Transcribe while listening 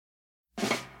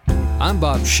I'm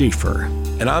Bob Schieffer.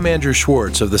 And I'm Andrew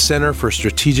Schwartz of the Center for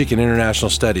Strategic and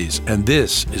International Studies, and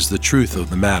this is The Truth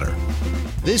of the Matter.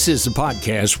 This is the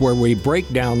podcast where we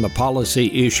break down the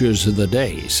policy issues of the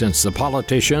day. Since the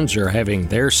politicians are having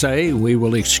their say, we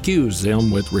will excuse them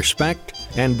with respect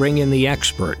and bring in the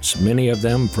experts, many of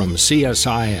them from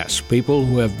CSIS, people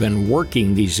who have been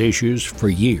working these issues for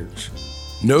years.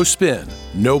 No spin,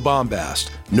 no bombast,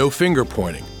 no finger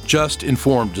pointing, just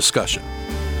informed discussion.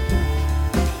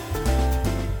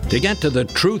 To get to the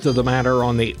truth of the matter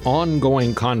on the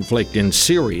ongoing conflict in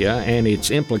Syria and its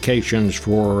implications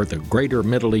for the greater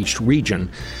Middle East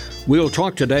region, we'll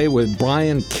talk today with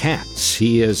Brian Katz.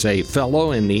 He is a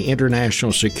fellow in the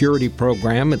International Security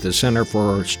Program at the Center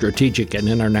for Strategic and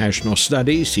International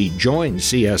Studies. He joined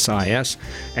CSIS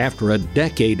after a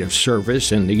decade of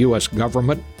service in the U.S.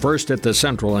 government, first at the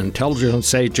Central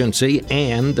Intelligence Agency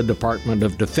and the Department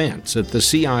of Defense. At the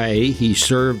CIA, he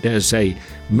served as a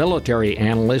military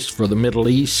analyst for the Middle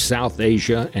East, South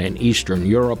Asia, and Eastern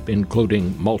Europe,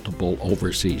 including multiple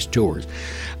overseas tours.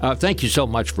 Thank you so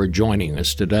much for joining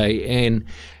us today. And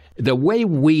the way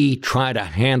we try to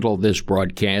handle this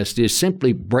broadcast is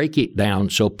simply break it down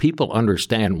so people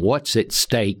understand what's at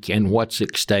stake and what's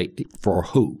at stake for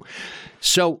who.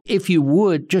 So if you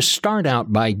would, just start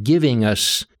out by giving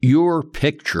us your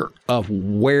picture of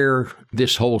where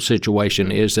this whole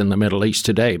situation is in the Middle East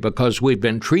today, because we've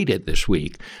been treated this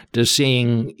week to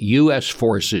seeing U.S.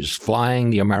 forces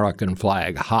flying the American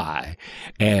flag high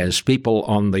as people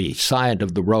on the side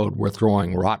of the road were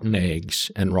throwing rotten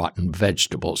eggs and rotten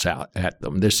vegetables out at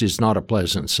them. This is not a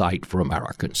pleasant sight for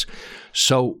Americans.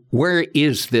 So where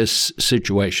is this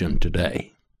situation today?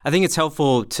 I think it's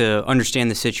helpful to understand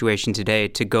the situation today,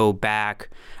 to go back.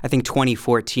 I think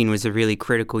 2014 was a really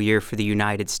critical year for the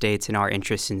United States and our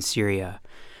interests in Syria.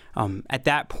 At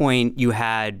that point, you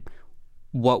had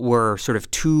what were sort of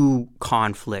two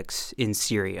conflicts in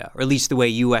Syria, or at least the way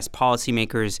U.S.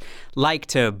 policymakers like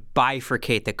to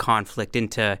bifurcate the conflict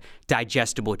into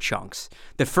digestible chunks.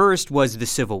 The first was the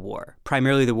civil war,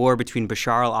 primarily the war between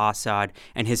Bashar al-Assad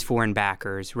and his foreign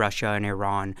backers, Russia and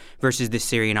Iran, versus the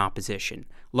Syrian opposition,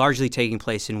 largely taking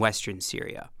place in western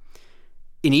Syria.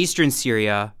 In eastern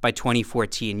Syria, by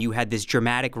 2014, you had this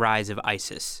dramatic rise of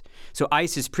ISIS. So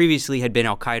ISIS previously had been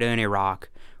al-Qaeda in Iraq,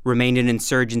 remained an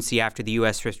insurgency after the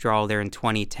U.S. withdrawal there in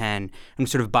 2010, and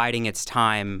sort of biding its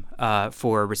time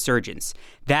for resurgence.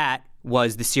 That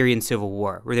was the Syrian civil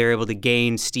war, where they were able to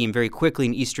gain steam very quickly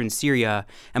in eastern Syria,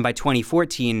 and by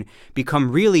 2014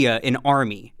 become really an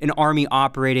army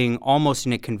operating almost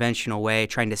in a conventional way,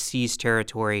 trying to seize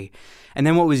territory. And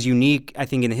then what was unique, I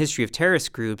think, in the history of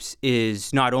terrorist groups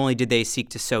is not only did they seek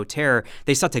to sow terror,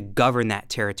 they sought to govern that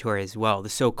territory as well, the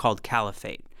so-called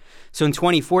caliphate. So in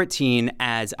 2014,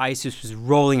 as ISIS was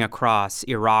rolling across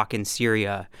Iraq and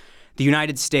Syria, the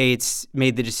United States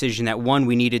made the decision that, one,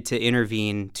 we needed to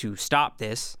intervene to stop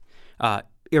this.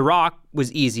 Iraq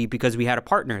was easy because we had a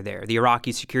partner there, the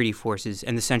Iraqi security forces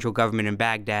and the central government in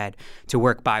Baghdad, to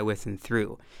work by, with, and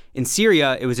through. In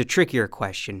Syria, it was a trickier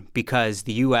question because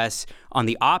the U.S. on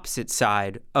the opposite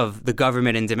side of the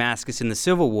government in Damascus in the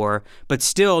civil war, but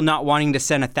still not wanting to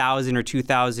send 1,000 or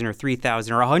 2,000 or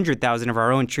 3,000 or 100,000 of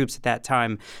our own troops at that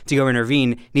time to go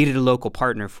intervene, needed a local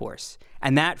partner force.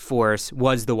 And that force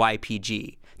was the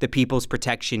YPG, the People's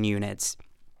Protection Units,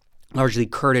 largely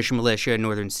Kurdish militia in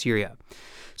northern Syria.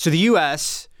 So the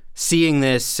U.S., seeing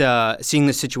the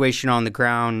situation on the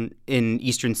ground in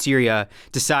eastern Syria,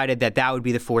 decided that that would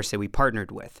be the force that we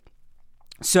partnered with.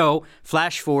 So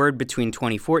flash forward between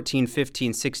 2014,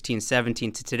 15, 16,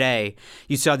 17 to today,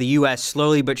 you saw the U.S.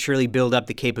 slowly but surely build up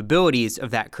the capabilities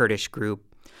of that Kurdish group,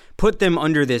 put them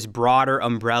under this broader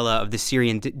umbrella of the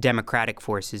Syrian Democratic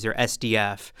Forces, or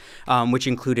SDF, which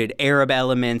included Arab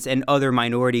elements and other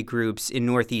minority groups in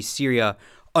northeast Syria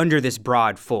under this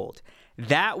broad fold.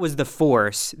 That was the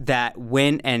force that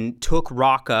went and took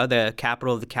Raqqa, the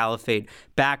capital of the caliphate,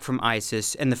 back from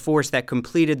ISIS, and the force that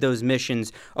completed those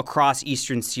missions across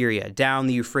eastern Syria, down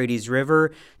the Euphrates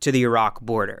River to the Iraq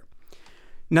border.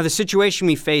 Now, the situation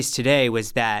we face today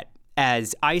was that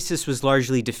as ISIS was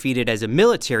largely defeated as a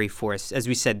military force, as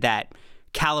we said, that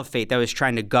caliphate that was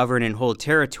trying to govern and hold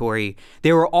territory,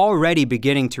 they were already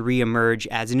beginning to reemerge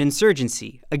as an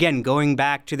insurgency. Again, going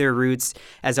back to their roots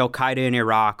as al-Qaeda in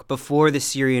Iraq before the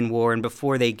Syrian war and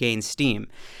before they gained steam.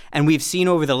 And we've seen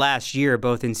over the last year,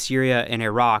 both in Syria and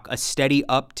Iraq, a steady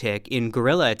uptick in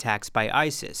guerrilla attacks by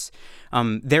ISIS.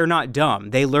 They're not dumb.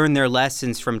 They learned their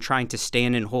lessons from trying to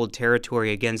stand and hold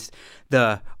territory against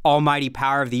the almighty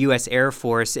power of the U.S. Air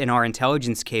Force and our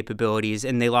intelligence capabilities,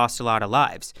 and they lost a lot of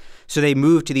lives. So they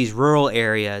moved to these rural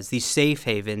areas, these safe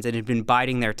havens, and had been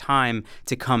biding their time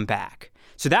to come back.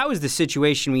 So that was the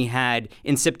situation we had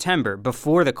in September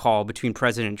before the call between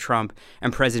President Trump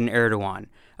and President Erdogan.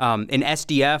 An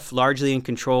SDF largely in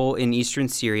control in eastern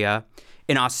Syria,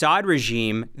 an Assad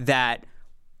regime that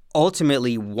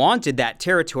ultimately wanted that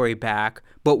territory back,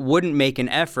 but wouldn't make an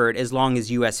effort as long as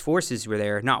U.S. forces were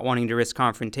there, not wanting to risk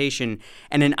confrontation,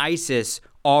 and an ISIS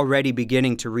already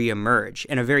beginning to reemerge,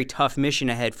 and a very tough mission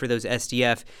ahead for those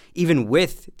SDF, even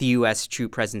with the U.S.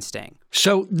 troop presence staying.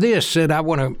 So this, and I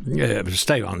want to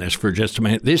stay on this for just a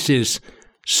minute, this is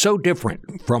so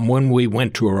different from when we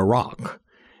went to Iraq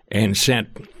and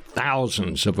sent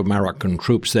thousands of American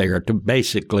troops there to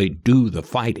basically do the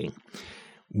fighting.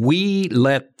 We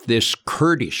let this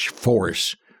Kurdish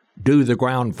force do the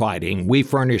ground fighting. We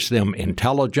furnish them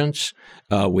intelligence.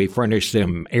 We furnish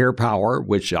them air power,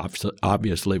 which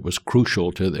obviously was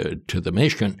crucial to the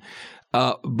mission.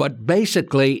 But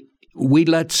basically, we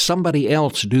let somebody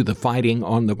else do the fighting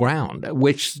on the ground,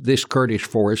 which this Kurdish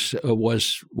force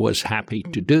was happy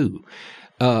to do.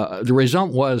 The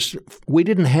result was we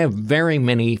didn't have very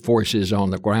many forces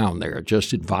on the ground there,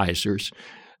 just advisors.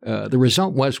 The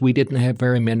result was we didn't have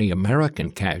very many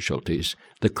American casualties.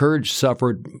 The Kurds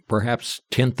suffered perhaps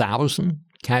 10,000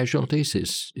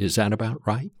 casualties. Is that about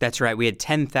right? That's right. We had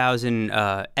 10,000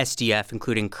 SDF,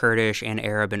 including Kurdish and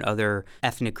Arab and other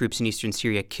ethnic groups in eastern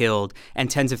Syria, killed, and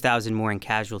tens of thousands more in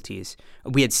casualties.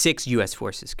 We had 6 U.S.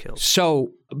 forces killed.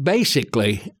 So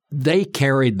basically, they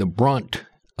carried the brunt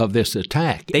of this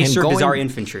attack. They served as our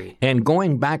infantry. And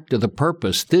going back to the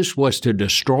purpose, this was to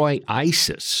destroy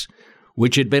ISIS,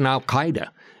 which had been al-Qaeda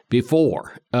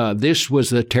before. This was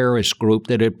the terrorist group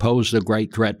that had posed a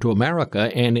great threat to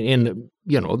America. And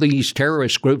these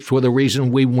terrorist groups were the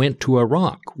reason we went to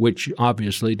Iraq, which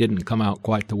obviously didn't come out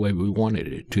quite the way we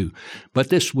wanted it to. But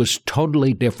this was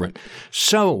totally different.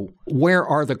 So where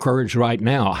are the Kurds right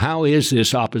now? How is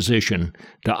this opposition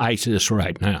to ISIS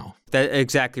right now? That's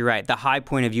exactly right. The high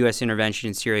point of U.S. intervention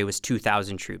in Syria was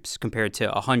 2,000 troops compared to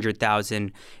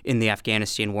 100,000 in the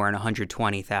Afghanistan war and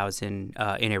 120,000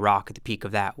 in Iraq at the peak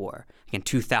of that war. Again,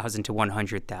 2,000 to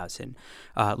 100,000.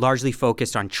 Largely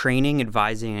focused on training,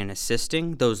 advising, and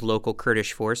assisting those local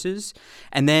Kurdish forces.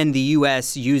 And then the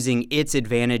U.S. using its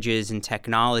advantages in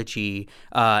technology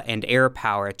and air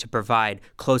power to provide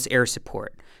close air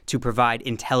support, to provide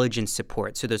intelligence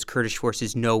support so those Kurdish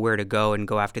forces know where to go and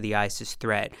go after the ISIS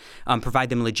threat, provide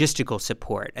them logistical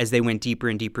support as they went deeper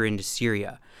and deeper into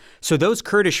Syria. So those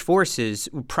Kurdish forces,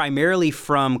 primarily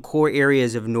from core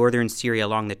areas of northern Syria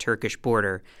along the Turkish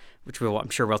border, which I'm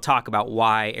sure we'll talk about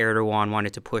why Erdogan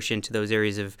wanted to push into those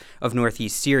areas of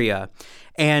northeast Syria.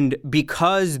 And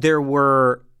because there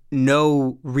were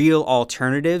no real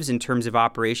alternatives in terms of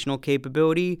operational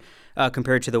capability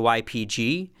compared to the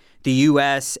YPG, the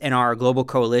U.S. and our global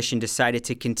coalition decided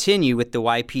to continue with the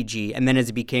YPG, and then as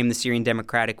it became the Syrian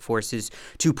Democratic Forces,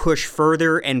 to push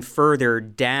further and further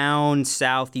down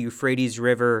south the Euphrates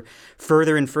River,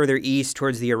 further and further east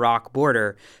towards the Iraq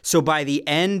border. So by the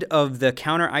end of the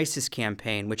counter-ISIS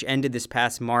campaign, which ended this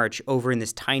past March over in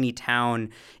this tiny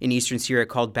town in eastern Syria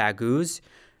called Baghouz,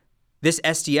 this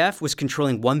SDF was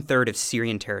controlling 1/3 of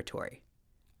Syrian territory,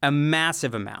 a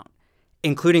massive amount,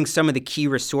 including some of the key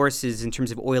resources in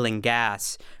terms of oil and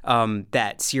gas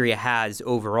that Syria has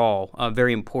overall,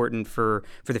 very important for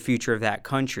the future of that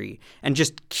country, and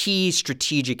just key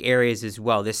strategic areas as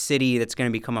well. This city that's going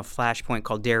to become a flashpoint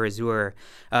called Deir ez-Zor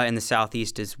in the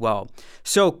southeast as well.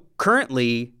 So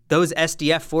currently, those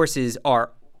SDF forces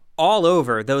are all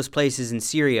over those places in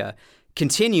Syria,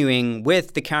 continuing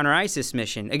with the counter-ISIS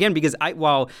mission. Again, because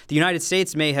while the United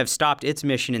States may have stopped its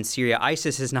mission in Syria,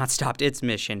 ISIS has not stopped its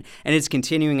mission, and it's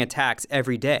continuing attacks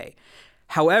every day.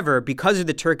 However, because of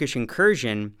the Turkish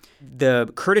incursion,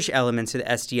 the Kurdish elements of the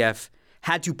SDF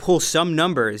had to pull some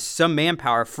numbers, some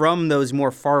manpower from those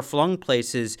more far-flung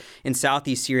places in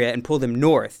southeast Syria and pull them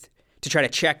north to try to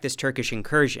check this Turkish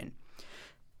incursion.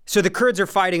 So the Kurds are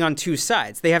fighting on two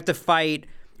sides. They have to fight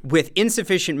with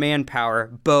insufficient manpower,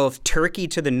 both Turkey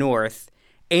to the north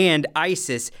and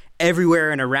ISIS everywhere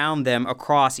and around them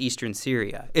across eastern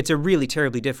Syria. It's a really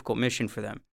terribly difficult mission for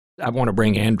them. I want to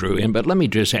bring Andrew in, but let me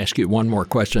just ask you one more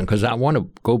question because I want to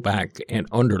go back and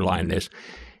underline this.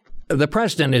 The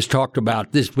president has talked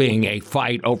about this being a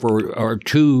fight over, or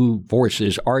two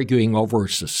forces arguing over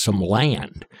some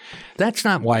land. That's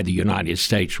not why the United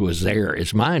States was there,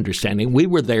 is my understanding. We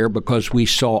were there because we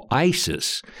saw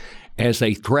ISIS as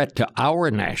a threat to our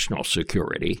national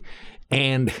security,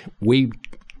 and we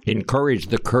encouraged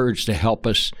the Kurds to help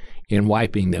us in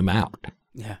wiping them out.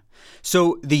 Yeah.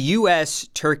 So the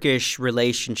U.S.-Turkish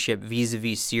relationship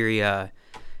vis-a-vis Syria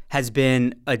has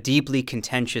been a deeply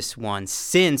contentious one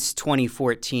since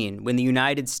 2014, when the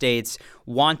United States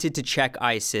wanted to check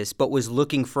ISIS but was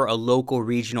looking for a local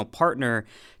regional partner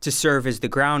to serve as the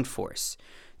ground force.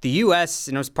 The U.S.,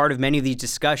 and as part of many of these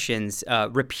discussions,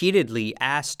 repeatedly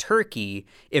asked Turkey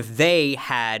if they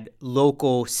had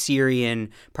local Syrian,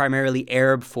 primarily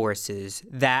Arab forces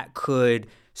that could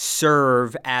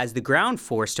serve as the ground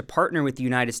force to partner with the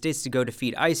United States to go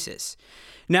defeat ISIS.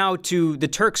 Now, to the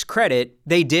Turks' credit,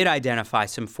 they did identify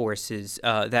some forces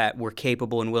that were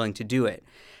capable and willing to do it.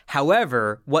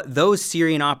 However, what those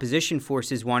Syrian opposition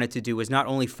forces wanted to do was not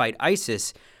only fight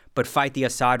ISIS, but fight the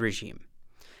Assad regime.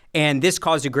 And this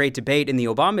caused a great debate in the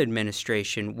Obama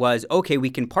administration was, okay, we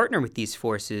can partner with these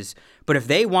forces, but if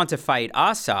they want to fight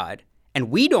Assad and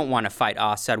we don't want to fight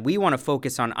Assad, we want to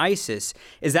focus on ISIS,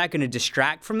 is that going to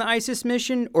distract from the ISIS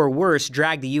mission or worse,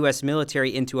 drag the U.S.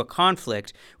 military into a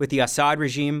conflict with the Assad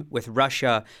regime, with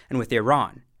Russia, and with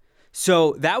Iran?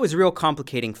 So that was a real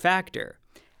complicating factor.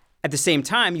 At the same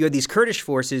time, you had these Kurdish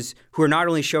forces who are not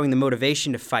only showing the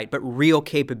motivation to fight, but real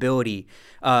capability.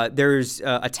 There's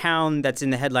a town that's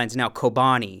in the headlines now,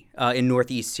 Kobani, in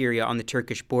northeast Syria on the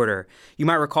Turkish border. You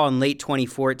might recall in late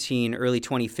 2014, early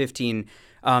 2015,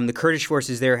 the Kurdish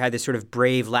forces there had this sort of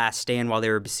brave last stand while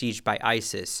they were besieged by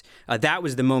ISIS. That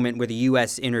was the moment where the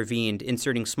U.S. intervened,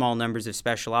 inserting small numbers of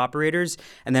special operators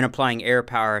and then applying air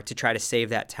power to try to save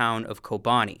that town of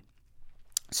Kobani.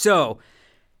 So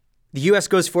the U.S.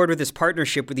 goes forward with this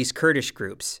partnership with these Kurdish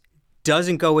groups,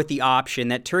 doesn't go with the option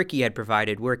that Turkey had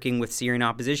provided, working with Syrian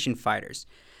opposition fighters.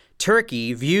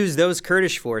 Turkey views those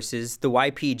Kurdish forces, the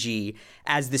YPG,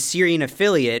 as the Syrian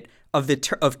affiliate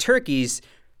of Turkey's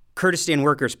Kurdistan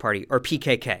Workers' Party, or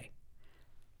PKK.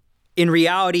 In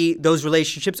reality, those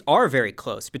relationships are very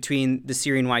close between the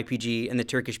Syrian YPG and the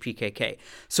Turkish PKK.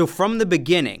 So from the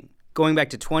beginning, going back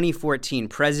to 2014,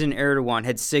 President Erdogan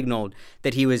had signaled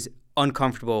that he was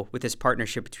uncomfortable with this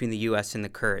partnership between the U.S. and the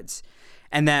Kurds.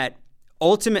 And that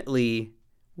ultimately,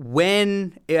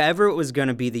 whenever it was going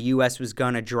to be, the U.S. was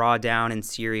going to draw down in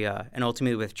Syria and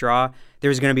ultimately withdraw, there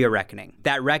was going to be a reckoning.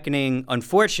 That reckoning,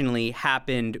 unfortunately,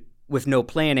 happened with no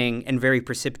planning and very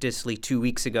precipitously 2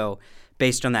 weeks ago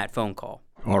based on that phone call.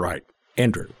 All right.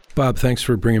 Andrew. Bob, thanks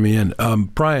for bringing me in.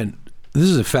 Brian, this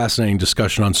is a fascinating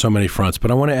discussion on so many fronts,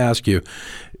 but I want to ask you,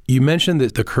 you mentioned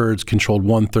that the Kurds controlled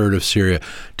 1/3 of Syria.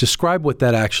 Describe what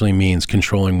that actually means,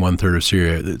 controlling 1/3 of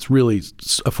Syria. It's really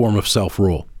a form of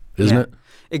self-rule, isn't it?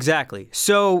 Exactly.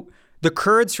 So the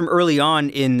Kurds from early on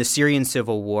in the Syrian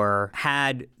civil war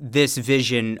had this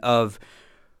vision of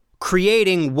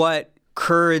creating what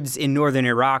Kurds in northern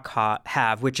Iraq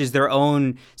have, which is their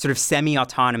own sort of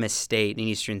semi-autonomous state in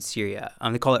eastern Syria.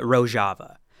 They call it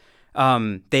Rojava.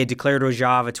 They had declared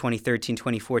Rojava 2013,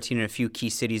 2014 in a few key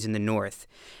cities in the north.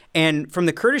 And from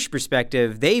the Kurdish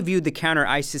perspective, they viewed the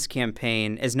counter-ISIS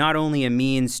campaign as not only a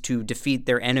means to defeat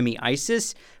their enemy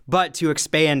ISIS, but to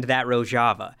expand that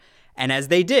Rojava. And as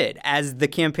they did, as the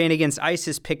campaign against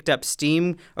ISIS picked up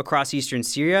steam across eastern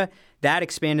Syria, that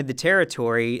expanded the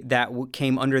territory that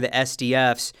came under the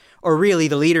SDF's, or really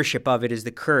the leadership of it is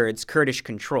the Kurds, Kurdish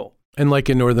control. And like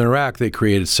in northern Iraq, they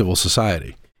created civil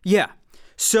society. Yeah.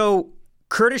 So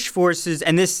Kurdish forces,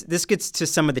 and this gets to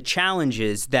some of the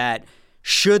challenges that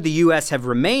should the U.S. have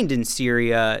remained in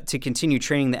Syria to continue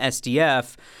training the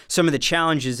SDF, some of the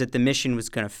challenges that the mission was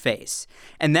going to face.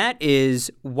 And that is,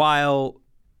 while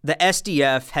the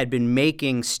SDF had been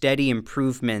making steady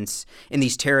improvements in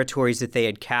these territories that they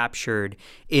had captured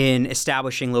in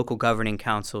establishing local governing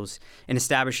councils, in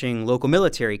establishing local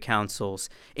military councils,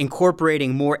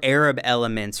 incorporating more Arab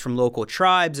elements from local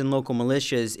tribes and local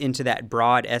militias into that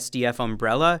broad SDF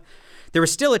umbrella, there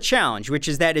was still a challenge, which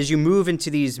is that as you move into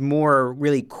these more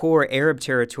really core Arab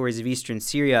territories of eastern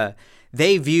Syria,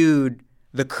 they viewed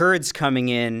the Kurds coming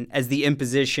in as the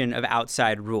imposition of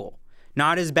outside rule.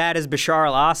 Not as bad as Bashar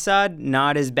al-Assad,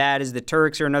 not as bad as the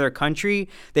Turks or another country.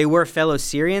 They were fellow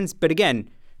Syrians, but again,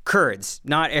 Kurds,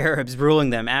 not Arabs, ruling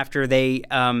them after they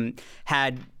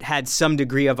had some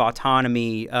degree of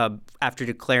autonomy after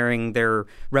declaring their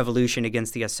revolution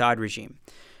against the Assad regime.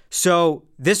 So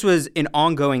this was an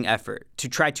ongoing effort to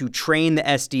try to train the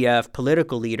SDF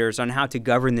political leaders on how to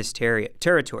govern this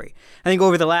territory. I think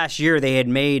over the last year, they had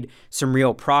made some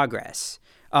real progress.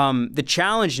 The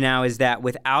challenge now is that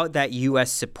without that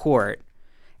U.S. support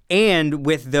and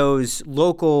with those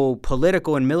local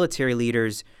political and military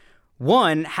leaders,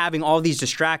 one, having all these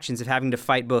distractions of having to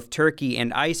fight both Turkey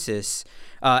and ISIS,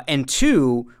 and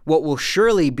two, what will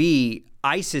surely be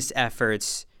ISIS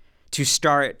efforts to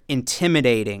start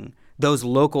intimidating those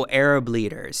local Arab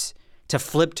leaders to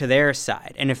flip to their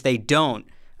side. And if they don't,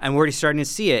 and we're already starting to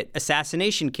see it,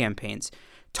 assassination campaigns.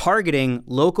 targeting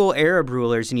local Arab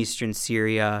rulers in eastern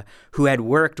Syria who had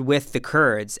worked with the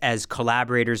Kurds as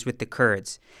collaborators with the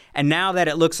Kurds. And now that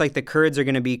it looks like the Kurds are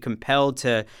going to be compelled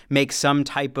to make some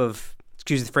type of,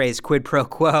 excuse the phrase, quid pro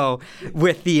quo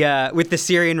with the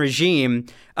Syrian regime,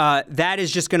 that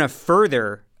is just going to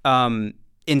further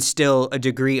instill a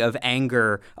degree of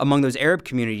anger among those Arab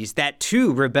communities that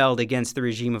too rebelled against the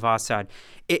regime of Assad.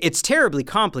 It's terribly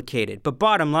complicated, but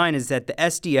bottom line is that the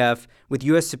SDF, with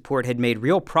U.S. support, had made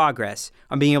real progress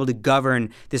on being able to govern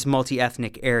this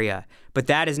multi-ethnic area. But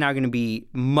that is now going to be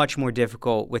much more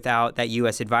difficult without that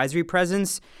U.S. advisory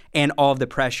presence and all of the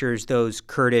pressures those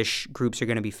Kurdish groups are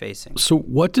going to be facing. So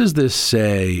what does this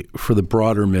say for the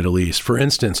broader Middle East? For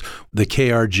instance, the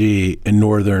KRG in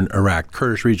northern Iraq,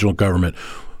 Kurdish regional government,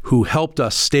 who helped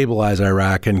us stabilize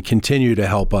Iraq and continue to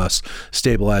help us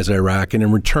stabilize Iraq. And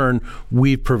in return,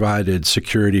 we've provided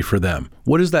security for them.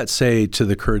 What does that say to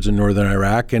the Kurds in northern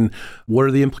Iraq? And what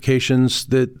are the implications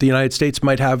that the United States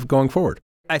might have going forward?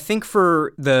 I think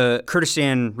for the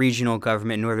Kurdistan regional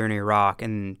government in northern Iraq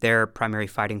and their primary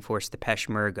fighting force, the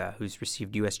Peshmerga, who's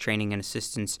received U.S. training and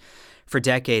assistance for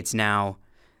decades now,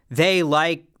 they,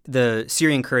 like the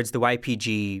Syrian Kurds, the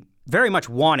YPG, very much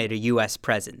wanted a U.S.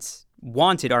 presence,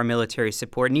 wanted our military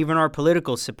support and even our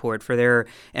political support for their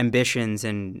ambitions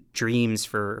and dreams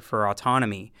for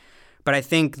autonomy. But I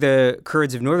think the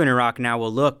Kurds of northern Iraq now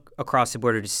will look across the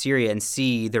border to Syria and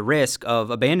see the risk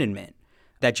of abandonment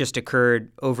that just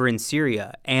occurred over in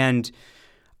Syria. And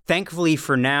thankfully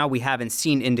for now, we haven't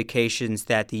seen indications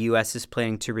that the U.S. is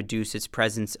planning to reduce its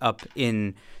presence up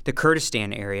in the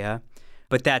Kurdistan area.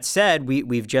 But that said,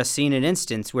 we've just seen an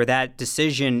instance where that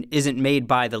decision isn't made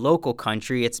by the local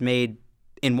country. It's made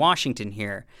in Washington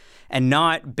here, and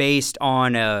not based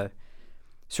on a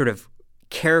sort of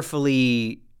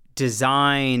carefully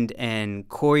designed and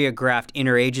choreographed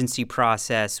interagency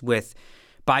process with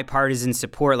bipartisan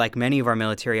support like many of our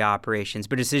military operations,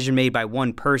 but a decision made by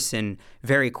one person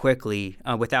very quickly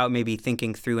without maybe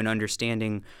thinking through and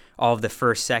understanding all of the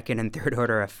first, second, and third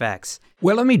order effects.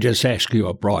 Well, let me just ask you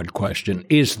a broad question.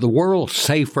 Is the world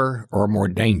safer or more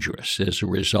dangerous as a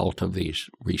result of these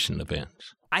recent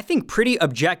events? I think pretty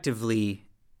objectively,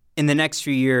 in the next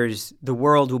few years, the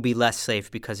world will be less safe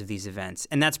because of these events.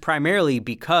 And that's primarily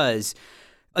because,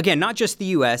 again, not just the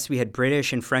U.S., we had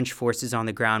British and French forces on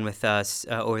the ground with us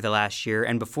over the last year.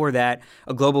 And before that,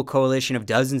 a global coalition of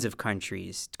dozens of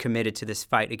countries committed to this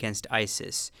fight against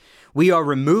ISIS. We are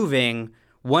removing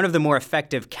one of the more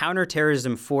effective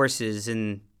counterterrorism forces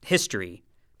in history,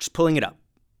 just pulling it up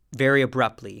very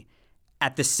abruptly.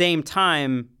 At the same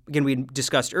time, again, we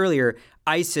discussed earlier,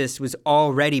 ISIS was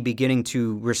already beginning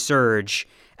to resurge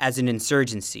as an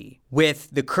insurgency. With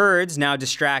the Kurds now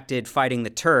distracted fighting the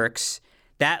Turks,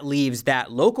 that leaves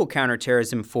that local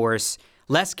counterterrorism force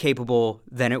less capable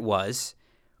than it was,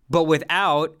 but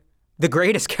without the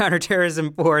greatest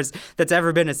counterterrorism force that's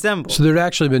ever been assembled. So there'd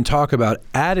actually been talk about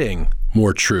adding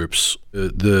more troops,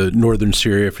 the northern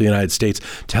Syria for the United States,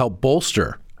 to help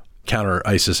bolster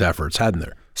counter-ISIS efforts, hadn't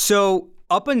there? So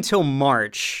up until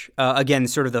March, again,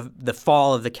 sort of the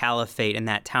fall of the caliphate in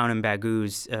that town in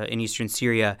Baghouz in eastern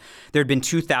Syria, there had been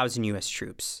 2,000 U.S.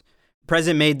 troops. The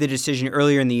president made the decision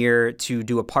earlier in the year to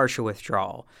do a partial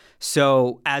withdrawal.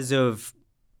 So as of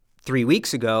 3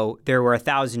 weeks ago, there were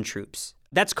 1,000 troops.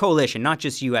 That's coalition, not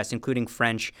just U.S., including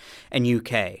French and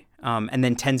U.K., and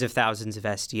then tens of thousands of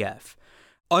SDF.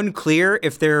 Unclear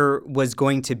if there was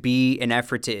going to be an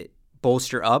effort to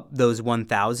bolster up those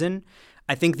 1,000.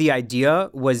 I think the idea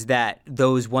was that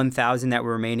those 1,000 that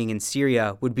were remaining in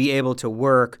Syria would be able to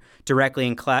work directly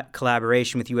in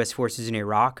collaboration with U.S. forces in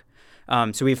Iraq.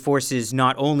 So we have forces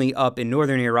not only up in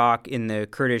northern Iraq in the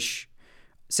Kurdish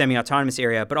semi-autonomous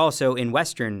area, but also in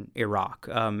western Iraq,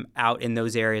 out in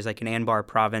those areas like in Anbar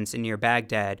province and near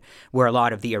Baghdad, where a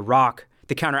lot of the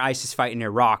counter-ISIS fight in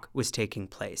Iraq was taking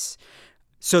place.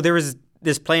 So there was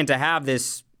this plan to have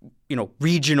this,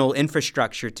 regional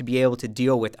infrastructure to be able to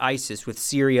deal with ISIS, with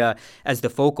Syria as the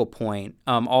focal point,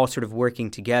 all sort of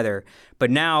working together. But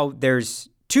now there's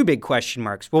two big question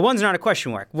marks. Well, one's not a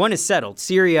question mark. One is settled.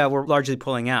 Syria, we're largely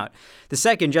pulling out. The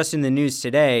second, just in the news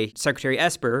today, Secretary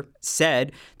Esper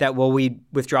said that, we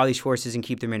withdraw these forces and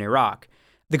keep them in Iraq.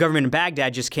 The government in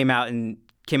Baghdad just came out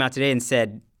today and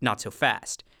said, not so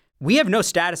fast. We have no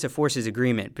status of forces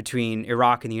agreement between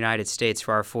Iraq and the United States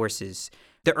for our forces.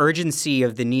 The urgency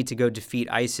of the need to go defeat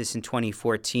ISIS in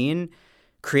 2014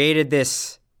 created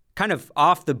this kind of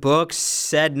off-the-books,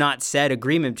 said, not said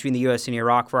agreement between the U.S. and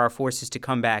Iraq for our forces to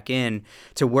come back in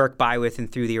to work by, with,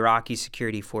 and through the Iraqi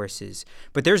security forces.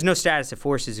 But there's no status of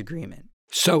forces agreement.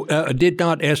 So did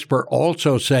not Esper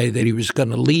also say that he was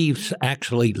going to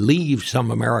actually leave some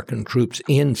American troops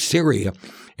in Syria?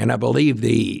 And I believe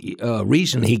the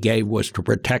reason he gave was to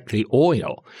protect the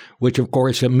oil, which, of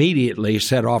course, immediately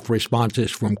set off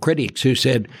responses from critics who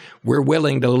said, we're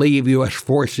willing to leave U.S.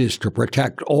 forces to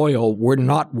protect oil. We're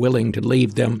not willing to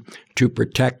leave them to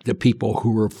protect the people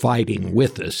who are fighting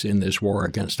with us in this war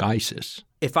against ISIS.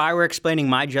 If I were explaining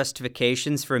my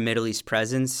justifications for a Middle East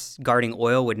presence, guarding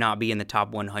oil would not be in the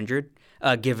top 100,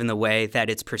 given the way that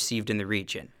it's perceived in the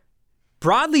region.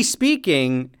 Broadly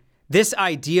speaking, this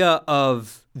idea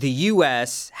of the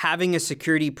U.S. having a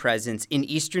security presence in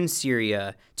eastern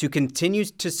Syria to continue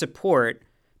to support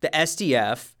the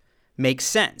SDF makes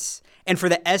sense. And for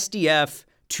the SDF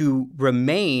to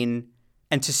remain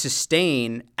and to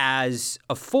sustain as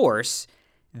a force,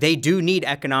 they do need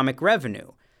economic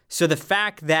revenue. So the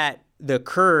fact that the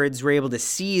Kurds were able to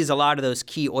seize a lot of those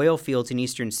key oil fields in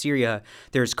eastern Syria,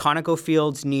 there's Conoco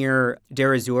fields near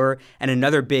Deir ez-Zor and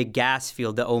another big gas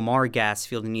field, the Omar gas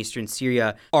field in eastern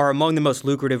Syria, are among the most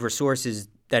lucrative resources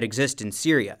that exist in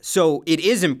Syria. So it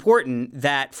is important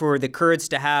that for the Kurds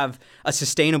to have a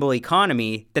sustainable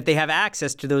economy, that they have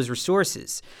access to those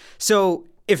resources. So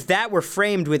if that were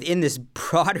framed within this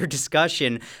broader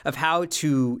discussion of how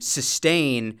to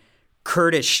sustain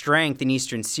Kurdish strength in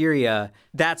eastern Syria,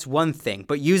 that's one thing.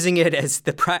 But using it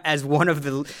as one of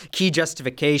the key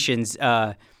justifications,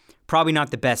 probably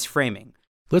not the best framing.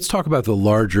 Let's talk about the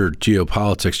larger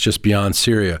geopolitics just beyond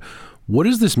Syria. What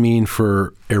does this mean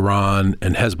for Iran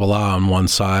and Hezbollah on one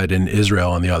side and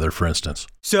Israel on the other, for instance?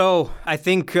 So I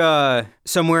think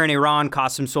somewhere in Iran,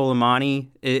 Qasem Soleimani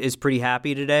is pretty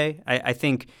happy today. I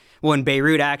think in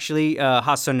Beirut, actually,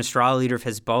 Hassan Nasrallah, leader of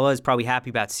Hezbollah, is probably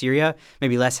happy about Syria,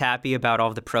 maybe less happy about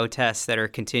all the protests that are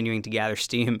continuing to gather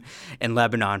steam in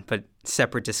Lebanon, but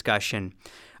separate discussion.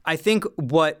 I think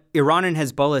what Iran and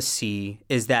Hezbollah see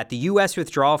is that the U.S.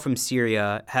 withdrawal from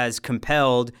Syria has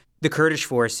compelled the Kurdish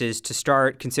forces to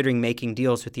start considering making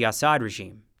deals with the Assad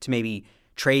regime, to maybe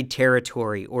trade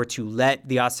territory or to let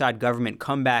the Assad government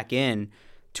come back in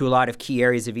to a lot of key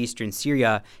areas of eastern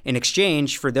Syria in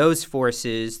exchange for those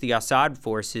forces, the Assad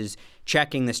forces,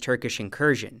 checking this Turkish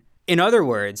incursion. In other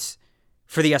words,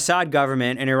 for the Assad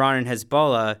government and Iran and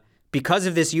Hezbollah, because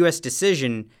of this U.S.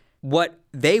 decision, what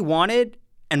they wanted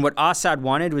and what Assad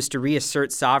wanted was to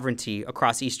reassert sovereignty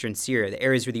across eastern Syria, the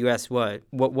areas where the U.S.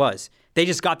 was. They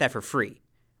just got that for free.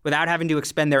 Without having to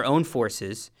expend their own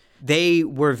forces, they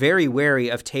were very wary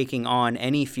of taking on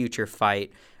any future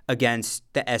fight against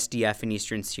the SDF in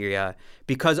eastern Syria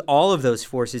because all of those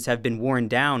forces have been worn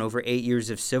down over 8 years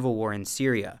of civil war in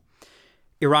Syria.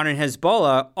 Iran and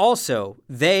Hezbollah also,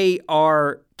 they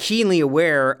are keenly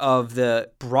aware of the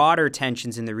broader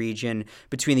tensions in the region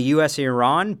between the U.S. and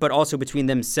Iran, but also between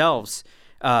themselves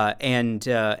and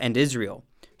Israel.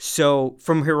 So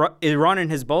from Iran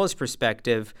and Hezbollah's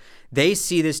perspective, they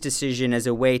see this decision as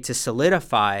a way to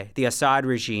solidify the Assad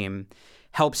regime,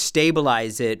 help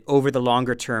stabilize it over the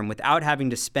longer term without having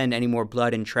to spend any more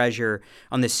blood and treasure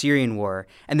on the Syrian war,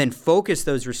 and then focus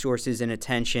those resources and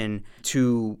attention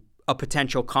to a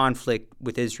potential conflict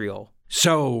with Israel.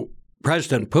 So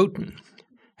President Putin,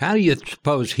 how do you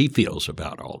suppose he feels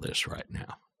about all this right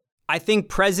now? I think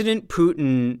President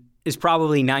Putin is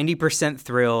probably 90%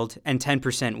 thrilled and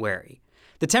 10% wary.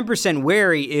 The 10%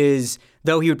 wary is,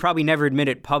 though he would probably never admit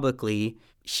it publicly,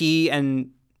 he and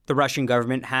the Russian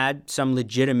government had some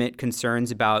legitimate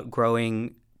concerns about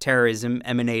growing terrorism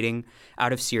emanating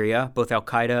out of Syria, both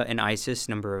al-Qaeda and ISIS,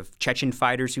 number of Chechen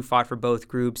fighters who fought for both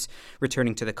groups,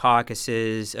 returning to the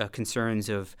Caucasus, concerns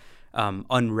of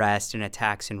unrest and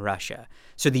attacks in Russia.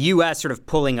 So the U.S. sort of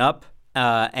pulling up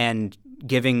and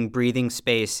giving breathing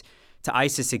space to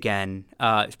ISIS again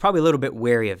is probably a little bit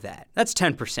wary of that. That's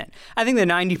 10%. I think the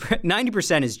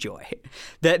 90% is joy.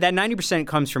 That 90%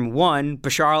 comes from, one,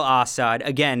 Bashar al-Assad,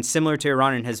 again, similar to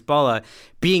Iran and Hezbollah,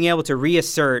 being able to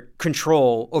reassert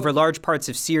control over large parts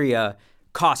of Syria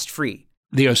cost-free.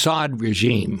 The Assad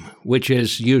regime, which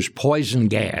has used poison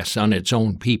gas on its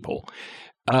own people,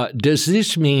 does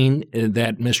this mean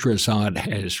that Mr. Assad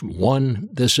has won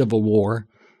the civil war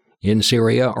in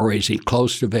Syria, or is he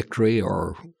close to victory,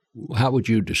 or how would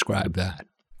you describe that?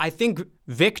 I think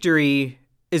victory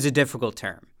is a difficult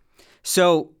term.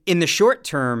 So in the short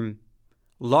term,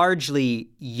 largely,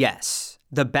 yes.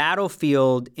 The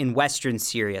battlefield in western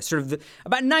Syria,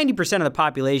 about 90% of the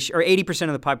population or 80%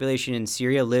 of the population in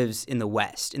Syria lives in the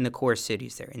west, in the core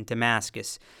cities there, in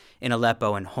Damascus, in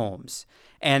Aleppo, and Homs.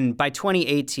 And by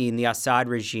 2018, the Assad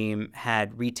regime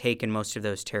had retaken most of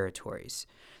those territories.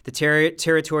 The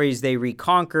territories they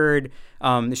reconquered,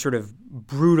 they're sort of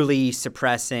brutally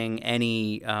suppressing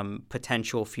any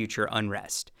potential future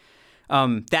unrest.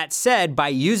 That said, by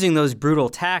using those brutal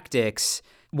tactics,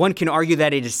 one can argue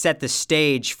that it has set the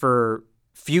stage for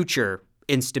future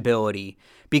instability,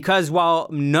 because while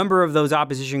a number of those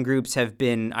opposition groups have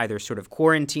been either sort of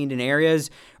quarantined in areas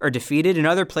or defeated, in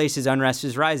other places unrest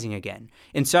is rising again.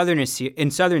 In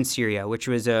southern Syria, which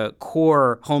was a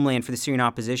core homeland for the Syrian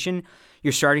opposition,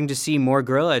 you're starting to see more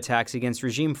guerrilla attacks against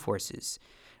regime forces.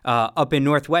 Up in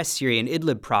northwest Syria, in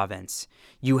Idlib province,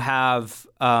 you have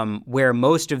where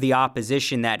most of the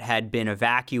opposition that had been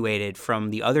evacuated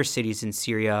from the other cities in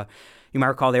Syria, you might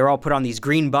recall they were all put on these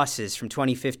green buses from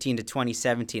 2015 to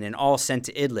 2017 and all sent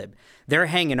to Idlib. They're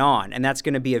hanging on, and that's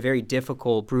going to be a very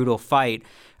difficult, brutal fight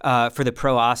for the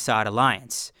pro-Assad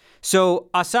alliance. So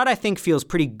Assad, I think, feels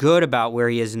pretty good about where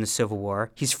he is in the civil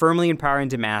war. He's firmly in power in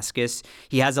Damascus.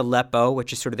 He has Aleppo,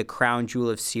 which is sort of the crown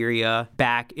jewel of Syria,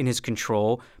 back in his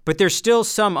control. But there's still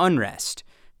some unrest.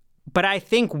 But I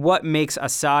think what makes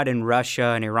Assad and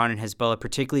Russia and Iran and Hezbollah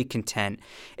particularly content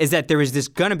is that there is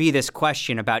going to be this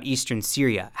question about eastern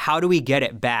Syria. How do we get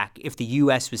it back if the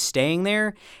U.S. was staying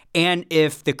there and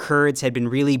if the Kurds had been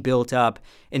really built up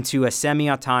into a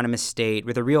semi-autonomous state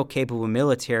with a real capable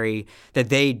military that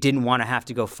they didn't want to have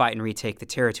to go fight and retake the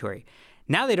territory?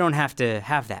 Now they don't have to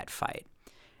have that fight.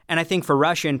 And I think for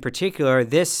Russia in particular,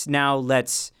 this now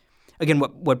lets, again,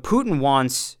 what Putin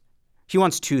wants, he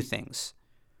wants two things.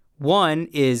 One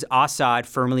is Assad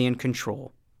firmly in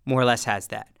control, more or less has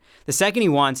that. The second he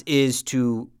wants is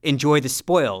to enjoy the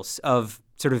spoils of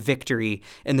sort of victory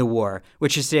in the war,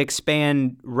 which is to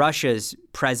expand Russia's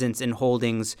presence and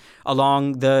holdings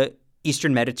along the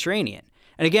Eastern Mediterranean.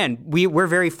 And again, we're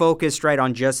very focused, right,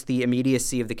 on just the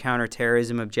immediacy of the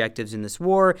counterterrorism objectives in this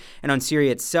war and on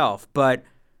Syria itself. But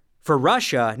for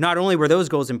Russia, not only were those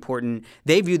goals important,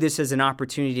 they view this as an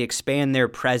opportunity to expand their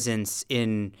presence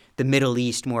in the Middle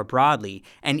East more broadly,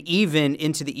 and even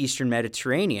into the Eastern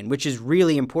Mediterranean, which is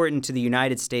really important to the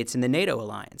United States and the NATO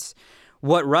alliance.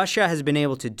 What Russia has been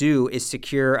able to do is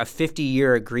secure a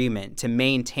 50-year agreement to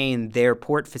maintain their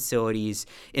port facilities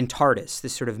in Tartus,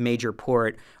 this sort of major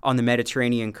port on the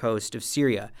Mediterranean coast of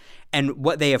Syria. And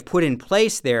what they have put in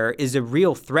place there is a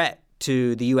real threat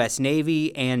to the U.S.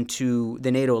 Navy and to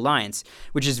the NATO alliance,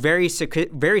 which is very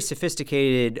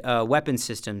sophisticated weapon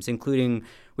systems, including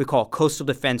we call coastal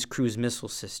defense cruise missile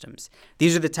systems.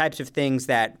 These are the types of things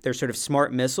that they're sort of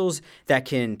smart missiles that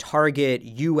can target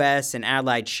U.S. and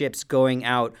allied ships going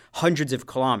out hundreds of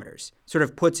kilometers, sort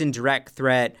of puts in direct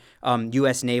threat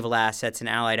U.S. naval assets and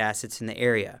allied assets in the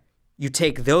area. You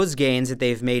take those gains that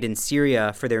they've made in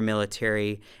Syria for their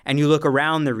military, and you look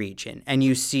around the region, and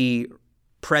you see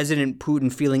President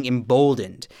Putin feeling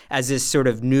emboldened as this sort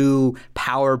of new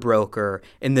power broker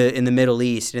in the Middle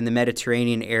East, in the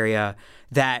Mediterranean area,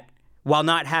 that while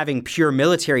not having pure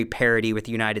military parity with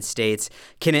the United States,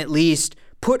 can at least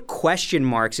put question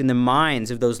marks in the minds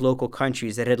of those local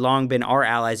countries that had long been our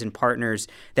allies and partners,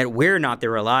 that we're not the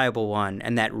reliable one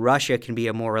and that Russia can be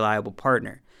a more reliable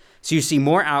partner. So you see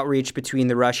more outreach between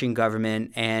the Russian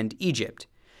government and Egypt.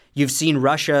 You've seen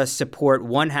Russia support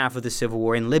one half of the civil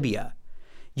war in Libya.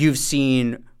 You've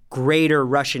seen greater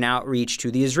Russian outreach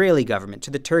to the Israeli government,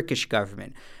 to the Turkish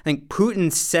government. I think Putin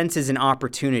senses an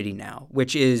opportunity now,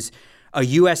 which is a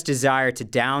U.S. desire to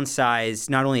downsize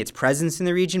not only its presence in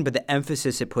the region, but the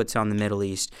emphasis it puts on the Middle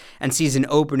East, and sees an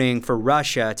opening for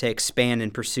Russia to expand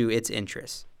and pursue its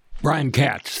interests. Brian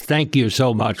Katz, thank you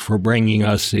so much for bringing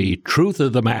us the truth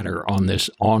of the matter on this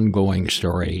ongoing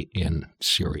story in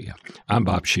Syria. I'm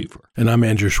Bob Schieffer. And I'm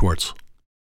Andrew Schwartz.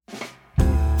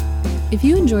 If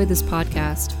you enjoyed this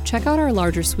podcast, check out our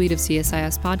larger suite of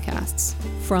CSIS podcasts.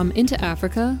 From Into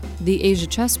Africa, The Asia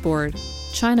Chessboard,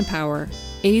 China Power,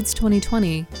 AIDS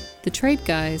 2020, The Trade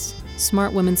Guys,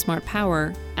 Smart Women, Smart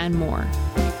Power, and more.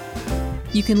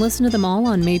 You can listen to them all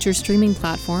on major streaming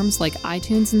platforms like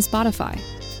iTunes and Spotify.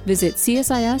 Visit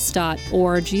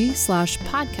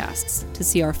csis.org/podcasts to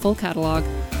see our full catalog